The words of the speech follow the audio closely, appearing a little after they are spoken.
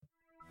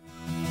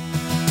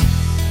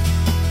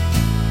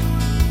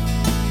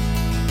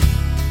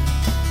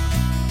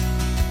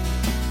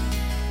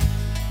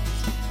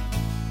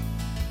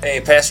Hey,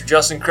 Pastor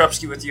Justin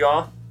Krupski with you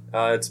all.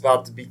 It's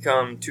about to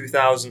become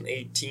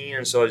 2018,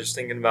 and so I was just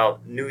thinking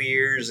about New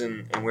Year's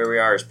and where we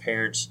are as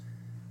parents.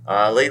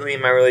 Lately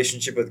in my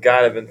relationship with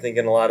God, I've been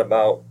thinking a lot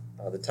about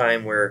the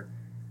time where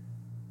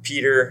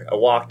Peter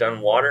walked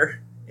on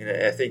water, and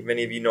I think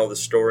many of you know the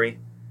story.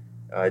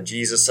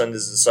 Jesus sent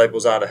his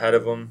disciples out ahead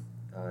of him,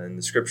 and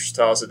the scriptures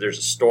tell us that there's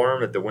a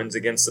storm, that the wind's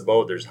against the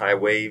boat, there's high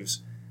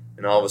waves,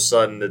 and all of a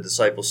sudden the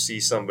disciples see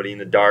somebody in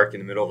the dark in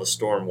the middle of a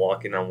storm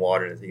walking on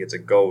water, and they think it's a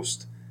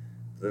ghost.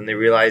 Then they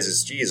realize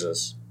it's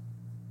Jesus.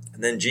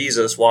 And then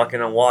Jesus walking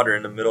on water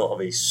in the middle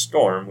of a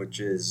storm, which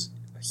is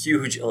a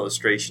huge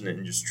illustration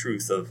and just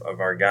truth of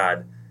our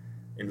God,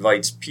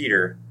 invites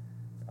Peter.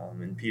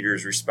 And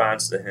Peter's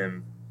response to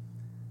him,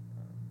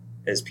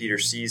 as Peter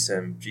sees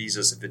him,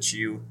 Jesus, if it's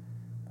you,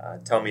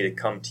 tell me to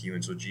come to you.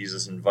 And so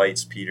Jesus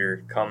invites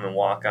Peter, come and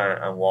walk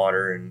on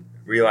water, and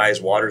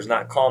realize water's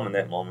not calm in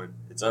that moment.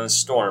 It's on a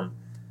storm.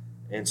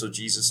 And so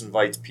Jesus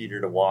invites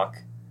Peter to walk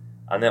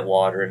on that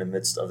water in the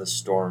midst of the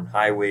storm,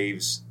 high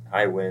waves,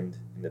 high wind,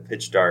 in the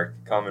pitch dark.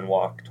 Come and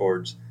walk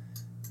towards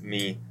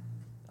me.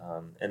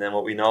 And then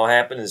what we know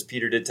happened is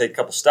Peter did take a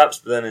couple steps,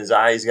 but then his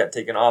eyes got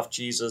taken off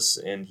Jesus,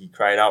 and he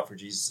cried out for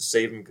Jesus to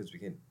save him because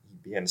he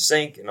began to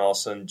sink, and all of a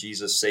sudden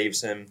Jesus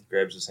saves him,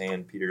 grabs his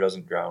hand, Peter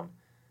doesn't drown.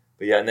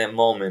 But yeah, in that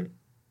moment,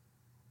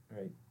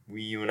 right,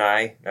 you and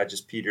I, not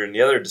just Peter and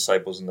the other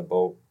disciples in the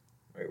boat,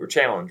 right, we're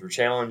challenged. We're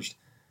challenged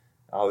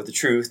with the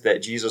truth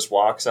that Jesus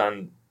walks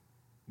on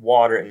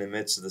water in the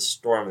midst of the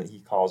storm, that he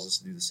calls us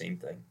to do the same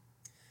thing.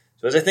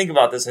 So as I think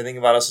about this, I think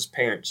about us as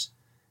parents.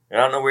 And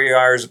I don't know where you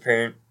are as a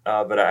parent,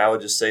 but I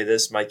would just say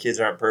this. My kids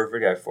aren't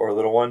perfect. I have 4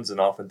 little ones,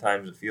 and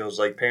oftentimes it feels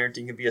like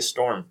parenting can be a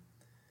storm,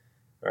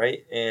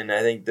 right? And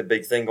I think the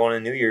big thing going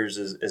into New Year's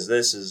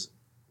is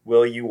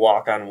will you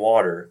walk on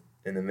water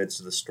in the midst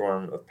of the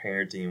storm of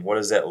parenting? What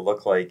does that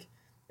look like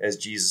as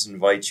Jesus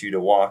invites you to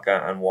walk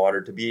on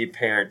water, to be a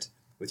parent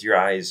with your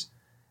eyes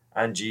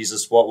on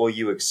Jesus? What will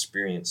you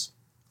experience?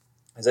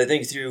 As I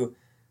think through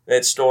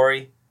that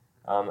story,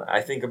 I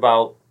think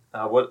about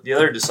what the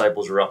other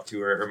disciples were up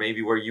to, or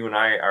maybe where you and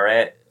I are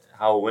at,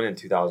 how it went in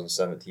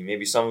 2017.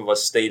 Maybe some of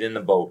us stayed in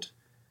the boat,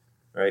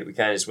 right? We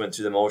kind of just went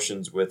through the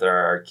motions with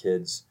our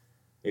kids.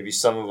 Maybe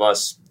some of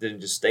us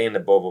didn't just stay in the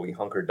boat, but we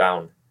hunkered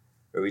down,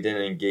 or we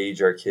didn't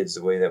engage our kids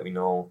the way that we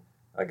know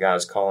God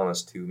is calling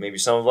us to. Maybe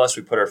some of us,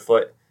 we put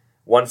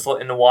one foot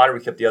in the water,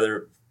 we kept the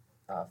other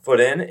foot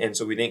in, and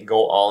so we didn't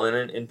go all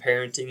in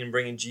parenting and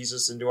bringing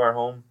Jesus into our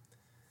home.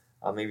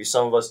 Maybe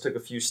some of us took a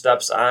few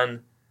steps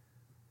on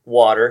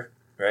water,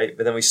 right?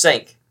 But then we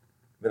sank.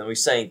 And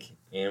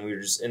we were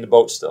just in the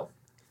boat still.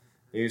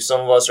 Maybe some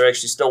of us are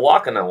actually still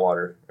walking on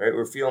water, right?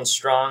 We're feeling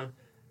strong.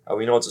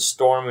 We know it's a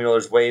storm. We know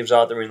there's waves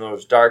out there. We know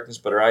there's darkness,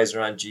 but our eyes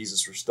are on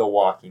Jesus. We're still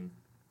walking.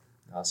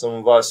 Some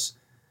of us,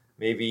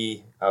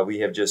 maybe we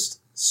have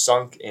just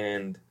sunk,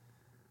 and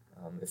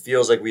it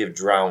feels like we have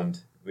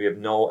drowned. We have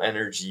no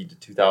energy to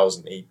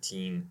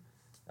 2018.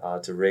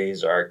 To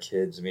raise our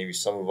kids. Maybe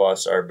some of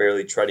us are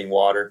barely treading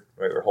water,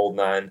 right? We're holding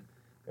on, and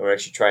we're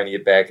actually trying to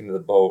get back into the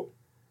boat.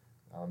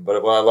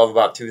 But what I love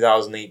about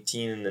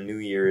 2018 and the new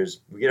year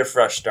is we get a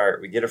fresh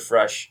start. We get a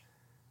fresh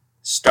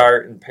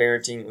start in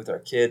parenting with our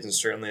kids, and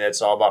certainly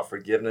that's all about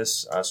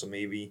forgiveness. So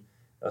maybe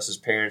us as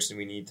parents,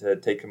 we need to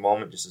take a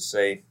moment just to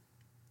say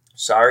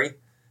sorry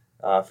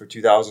for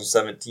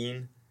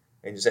 2017,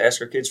 and just ask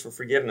our kids for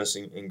forgiveness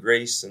and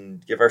grace,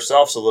 and give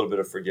ourselves a little bit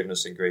of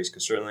forgiveness and grace,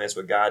 because certainly that's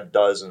what God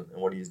does and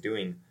what he's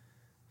doing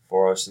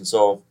for us. And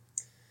so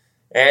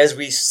as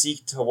we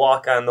seek to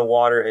walk on the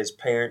water as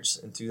parents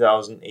in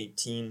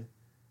 2018,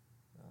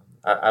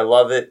 I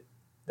love it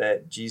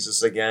that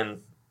Jesus,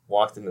 again,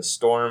 walked in the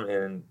storm,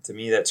 and to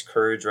me that's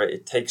courage, right?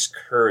 It takes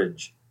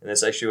courage, and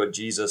that's actually what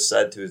Jesus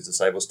said to his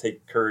disciples: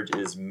 take courage, it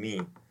is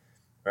me,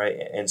 right?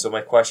 And so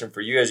my question for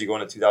you as you go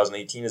into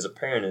 2018 as a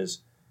parent is,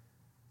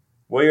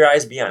 will your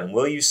eyes be on him?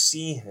 Will you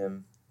see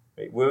him?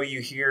 Right? Will you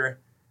hear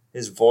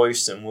his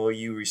voice, and will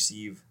you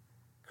receive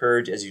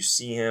courage as you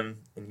see him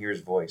and hear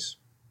his voice?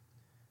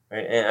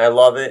 Right? And I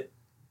love it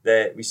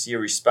that we see a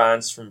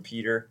response from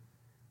Peter,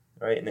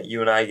 right? And that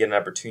you and I get an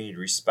opportunity to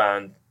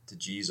respond to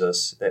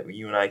Jesus, that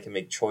you and I can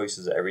make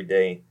choices every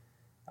day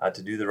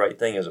to do the right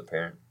thing as a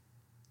parent.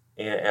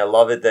 And I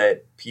love it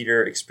that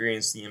Peter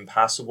experienced the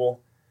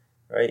impossible,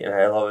 right? And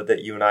I love it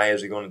that you and I,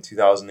 as we go into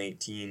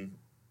 2018,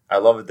 I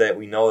love it that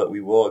we know that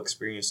we will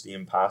experience the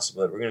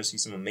impossible, that we're going to see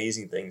some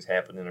amazing things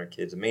happen in our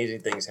kids,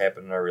 amazing things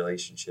happen in our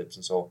relationships.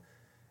 And so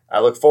I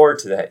look forward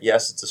to that.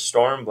 Yes, it's a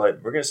storm,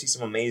 but we're going to see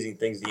some amazing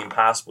things, the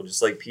impossible,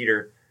 just like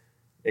Peter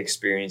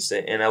experienced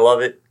it. And I love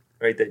it,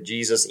 right, that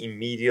Jesus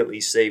immediately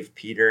saved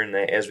Peter, and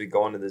that as we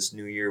go into this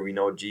new year, we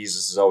know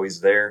Jesus is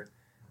always there,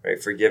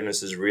 right?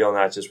 Forgiveness is real,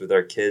 not just with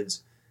our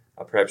kids,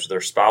 perhaps with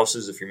our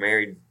spouses. If you're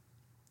married,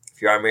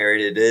 if you are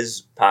married, it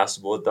is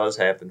possible. It does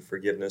happen,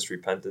 forgiveness,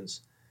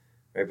 repentance,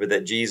 right? But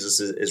that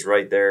Jesus is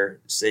right there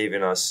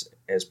saving us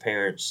as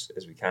parents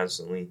as we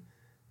constantly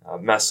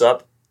mess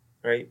up,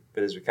 right?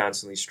 But as we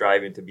constantly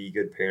striving to be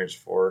good parents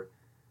for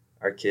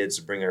our kids,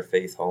 to bring our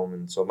faith home.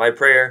 And so my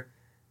prayer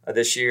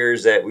this year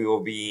is that we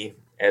will be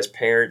as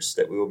parents,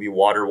 that we will be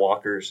water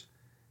walkers,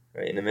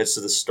 right? In the midst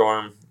of the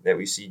storm, that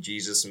we see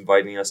Jesus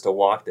inviting us to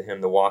walk to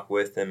him, to walk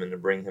with him, and to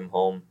bring him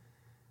home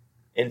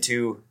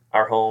into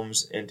our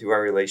homes, into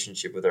our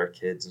relationship with our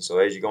kids. And so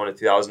as you go into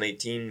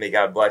 2018, may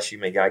God bless you.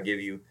 May God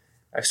give you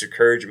extra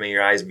courage. May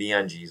your eyes be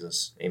on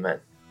Jesus. Amen.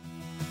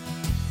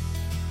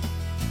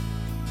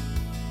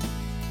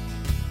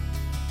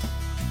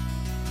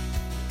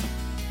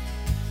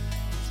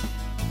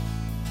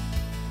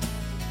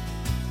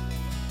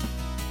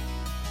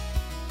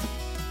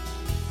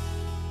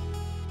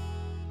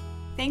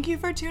 Thank you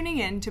for tuning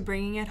in to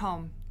Bringing It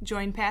Home.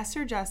 Join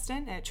Pastor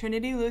Justin at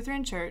Trinity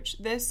Lutheran Church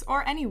this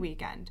or any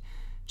weekend.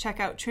 Check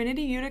out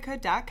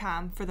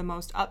trinityutica.com for the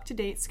most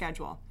up-to-date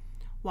schedule.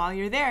 While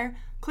you're there,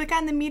 click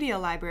on the media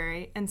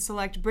library and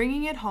select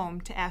Bringing It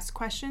Home to ask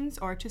questions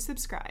or to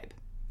subscribe.